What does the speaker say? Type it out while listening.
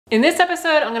In this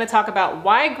episode, I'm going to talk about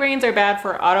why grains are bad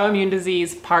for autoimmune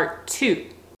disease, part 2.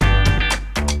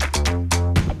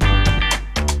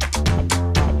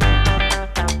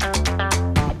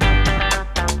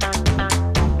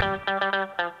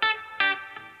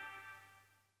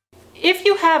 If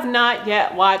you have not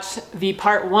yet watched the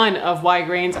part 1 of why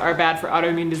grains are bad for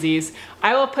autoimmune disease,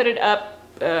 I will put it up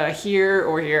here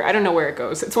or here. I don't know where it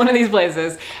goes. It's one of these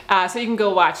places, so you can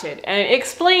go watch it. And it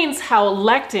explains how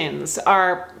lectins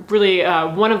are really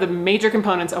one of the major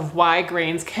components of why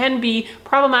grains can be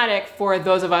problematic for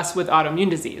those of us with autoimmune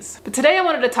disease. But today I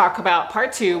wanted to talk about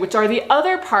part 2, which are the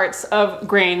other parts of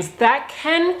grains that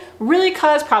can really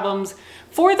cause problems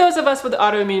for those of us with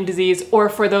autoimmune disease or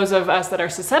for those of us that are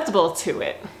susceptible to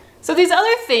it. So these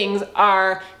other things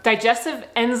are digestive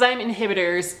enzyme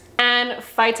inhibitors and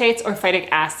phytates or phytic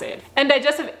acid. And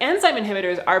digestive enzyme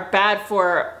inhibitors are bad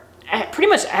for pretty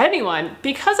much anyone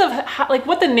because of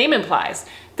what the name implies.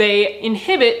 They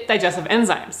inhibit digestive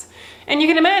enzymes. And you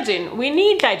can imagine, we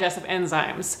need digestive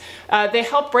enzymes. They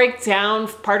help break down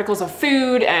particles of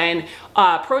food and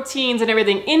proteins and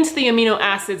everything into the amino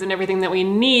acids and everything that we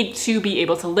need to be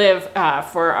able to live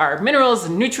for our minerals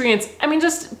and nutrients. I mean,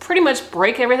 just pretty much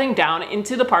break everything down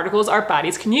into the particles our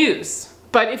bodies can use.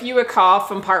 But if you recall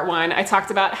from part 1, I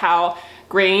talked about how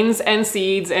grains and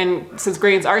seeds, and since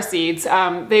grains are seeds,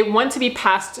 they want to be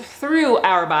passed through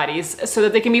our bodies so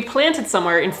that they can be planted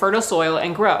somewhere in fertile soil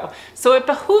and grow. So it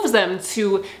behooves them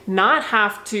to not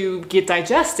have to get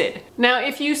digested. Now,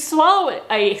 if you swallow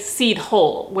a seed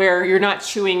whole, where you're not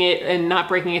chewing it and not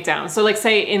breaking it down, so like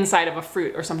say inside of a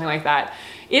fruit or something like that,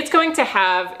 it's going to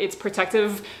have its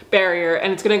protective barrier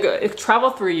and it's going to travel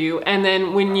through you, and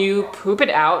then when you poop it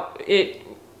out,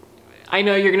 I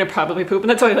know you're gonna probably poop in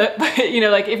the toilet, but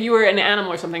like if you were an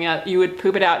animal or something, you would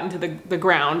poop it out into the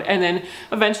ground, and then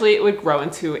eventually it would grow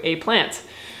into a plant.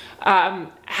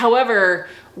 However,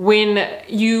 when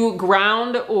you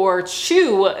ground or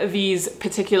chew these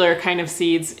particular kind of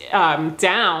seeds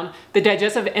down, the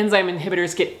digestive enzyme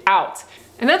inhibitors get out.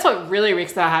 And that's what really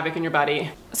wreaks havoc in your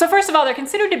body. So first of all, they're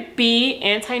considered to be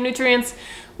anti-nutrients,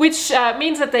 which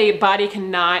means that the body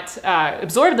cannot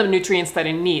absorb the nutrients that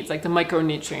it needs, like the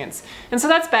micronutrients. And so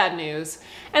that's bad news.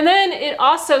 And then it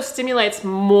also stimulates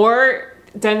more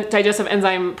digestive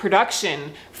enzyme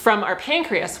production from our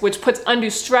pancreas, which puts undue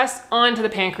stress onto the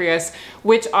pancreas,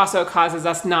 which also causes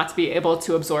us not to be able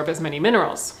to absorb as many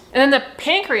minerals. And then the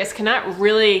pancreas cannot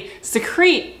really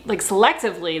secrete,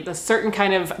 selectively, the certain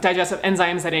kind of digestive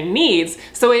enzymes that it needs,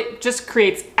 so it just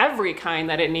creates every kind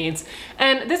that it needs.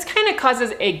 And this kind of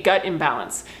causes a gut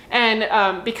imbalance.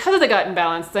 And because of the gut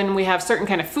imbalance, then we have certain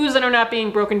kind of foods that are not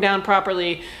being broken down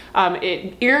properly.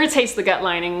 It irritates the gut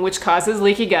lining, which causes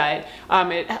leaky gut.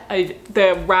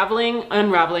 The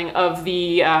unraveling of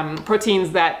the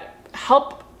proteins that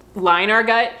help line our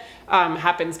gut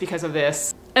happens because of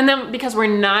this. And then because we're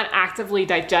not actively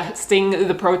digesting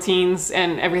the proteins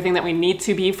and everything that we need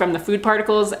to be from the food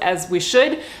particles as we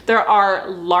should, there are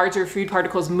larger food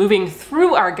particles moving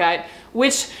through our gut,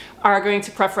 which are going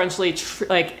to preferentially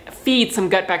feed some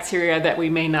gut bacteria that we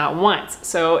may not want.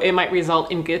 So it might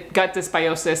result in gut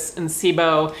dysbiosis and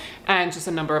SIBO and just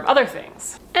a number of other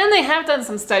things. And they have done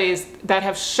some studies that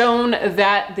have shown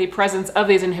that the presence of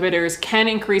these inhibitors can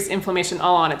increase inflammation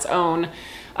all on its own.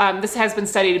 This has been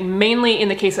studied mainly in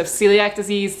the case of celiac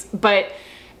disease, but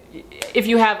if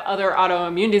you have other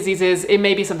autoimmune diseases, it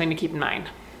may be something to keep in mind.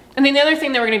 And then the other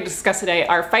thing that we're going to discuss today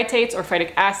are phytates or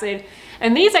phytic acid.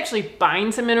 And these actually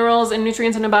bind to minerals and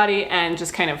nutrients in the body and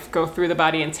just kind of go through the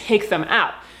body and take them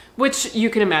out, which you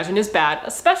can imagine is bad,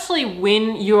 especially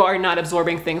when you are not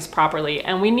absorbing things properly.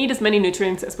 And we need as many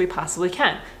nutrients as we possibly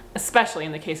can, especially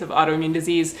in the case of autoimmune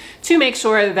disease, to make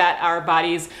sure that our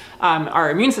bodies,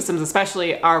 our immune systems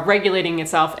especially, are regulating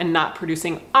itself and not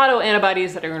producing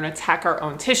autoantibodies that are going to attack our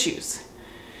own tissues.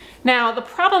 Now, the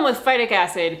problem with phytic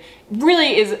acid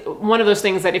really is one of those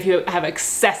things that if you have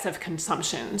excessive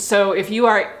consumption. So if you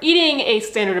are eating a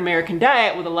standard American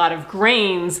diet with a lot of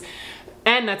grains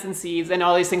and nuts and seeds and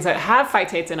all these things that have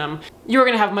phytates in them, you're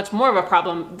going to have much more of a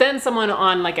problem than someone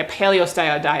on like a paleo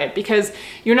style diet, because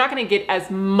you're not going to get as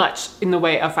much in the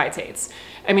way of phytates.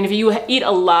 I mean, if you eat a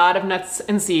lot of nuts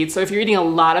and seeds, so if you're eating a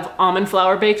lot of almond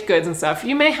flour baked goods and stuff,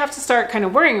 you may have to start kind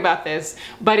of worrying about this,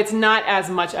 but it's not as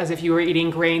much as if you were eating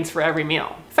grains for every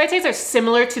meal. Phytates are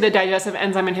similar to the digestive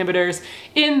enzyme inhibitors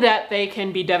in that they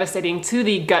can be devastating to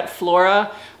the gut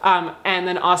flora, and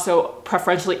then also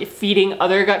preferentially feeding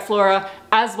other gut flora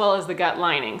as well as the gut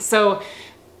lining. So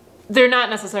They're not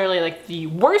necessarily like the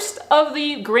worst of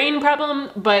the grain problem,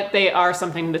 but they are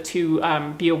something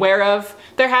to be aware of.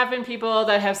 There have been people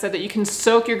that have said that you can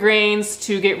soak your grains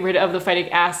to get rid of the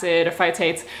phytic acid or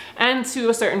phytates, and to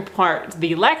a certain part,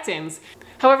 the lectins.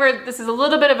 However, this is a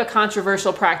little bit of a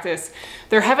controversial practice.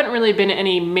 There haven't really been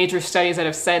any major studies that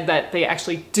have said that they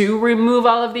actually do remove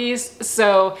all of these,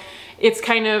 so it's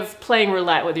kind of playing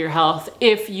roulette with your health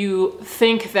if you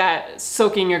think that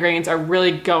soaking your grains are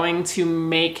really going to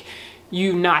make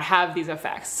you not have these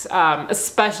effects,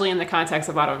 especially in the context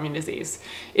of autoimmune disease.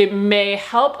 It may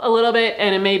help a little bit,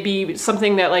 and it may be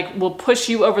something that like will push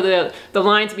you over the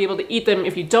line to be able to eat them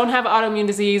if you don't have autoimmune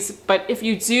disease. But if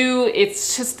you do,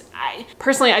 it's just,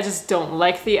 personally, I just don't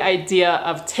like the idea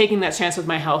of taking that chance with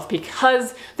my health,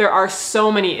 because there are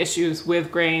so many issues with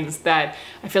grains that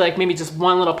I feel like maybe just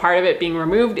one little part of it being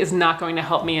removed is not going to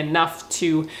help me enough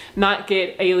to not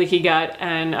get a leaky gut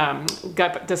and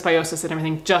gut dysbiosis and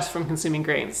everything just from consuming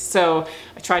grains. So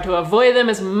I try to avoid them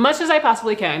as much as I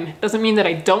possibly can. Doesn't mean that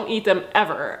I don't eat them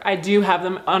ever. I do have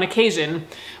them on occasion,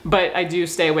 but I do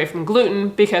stay away from gluten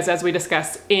because, as we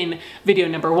discussed in video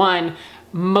number 1,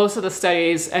 most of the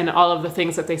studies and all of the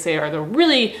things that they say are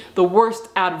really the worst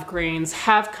out of grains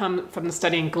have come from the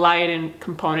studying gliadin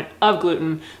component of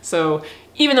gluten. So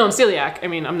even though I'm celiac, I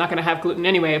mean, I'm not gonna have gluten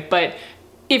anyway, but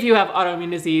if you have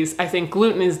autoimmune disease, I think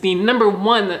gluten is the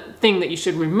 #1 thing that you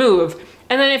should remove.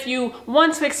 And then if you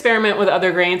want to experiment with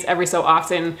other grains every so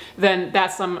often, then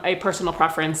that's a personal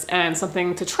preference and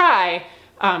something to try.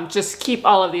 Just keep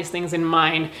all of these things in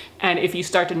mind, and if you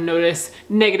start to notice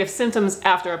negative symptoms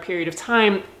after a period of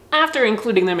time, after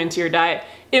including them into your diet,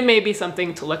 it may be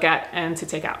something to look at and to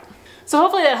take out. So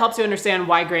hopefully that helps you understand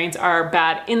why grains are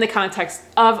bad in the context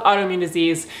of autoimmune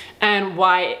disease and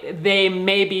why they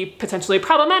may be potentially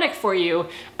problematic for you,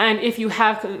 and if you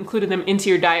have included them into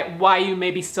your diet, why you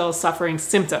may be still suffering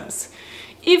symptoms.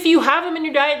 If you have them in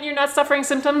your diet and you're not suffering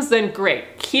symptoms, then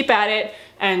great, keep at it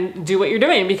and do what you're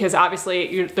doing, because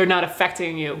obviously they're not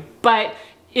affecting you. But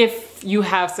if you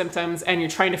have symptoms and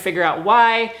you're trying to figure out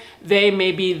why, they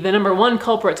may be the #1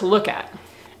 culprit to look at.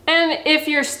 And if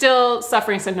you're still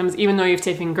suffering symptoms, even though you've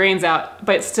taken grains out,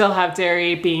 but still have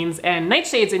dairy, beans, and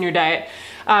nightshades in your diet,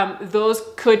 those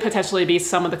could potentially be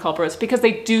some of the culprits, because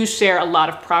they do share a lot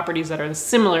of properties that are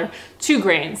similar to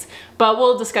grains. But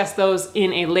we'll discuss those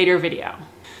in a later video.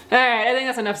 All right, I think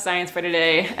that's enough science for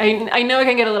today. I know it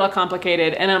can get a little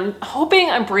complicated, and I'm hoping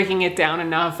I'm breaking it down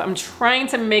enough. I'm trying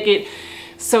to make it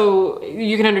so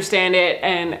you can understand it.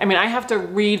 And I mean, I have to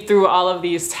read through all of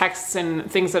these texts and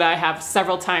things that I have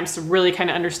several times to really kind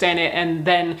of understand it, and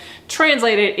then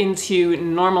translate it into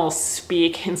normal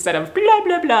speak instead of blah,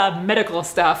 blah, blah medical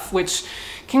stuff, which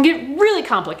can get really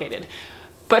complicated.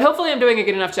 But hopefully I'm doing a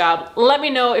good enough job. Let me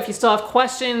know if you still have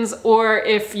questions or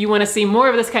if you want to see more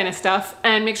of this kind of stuff,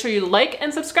 and make sure you like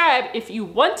and subscribe if you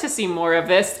want to see more of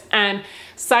this, and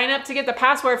sign up to get the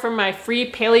password for my free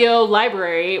paleo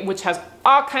library, which has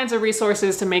all kinds of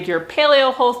resources to make your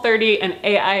paleo, Whole30, and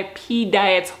AIP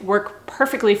diets work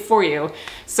perfectly for you.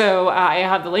 So I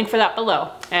have the link for that below,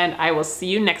 and I will see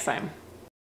you next time.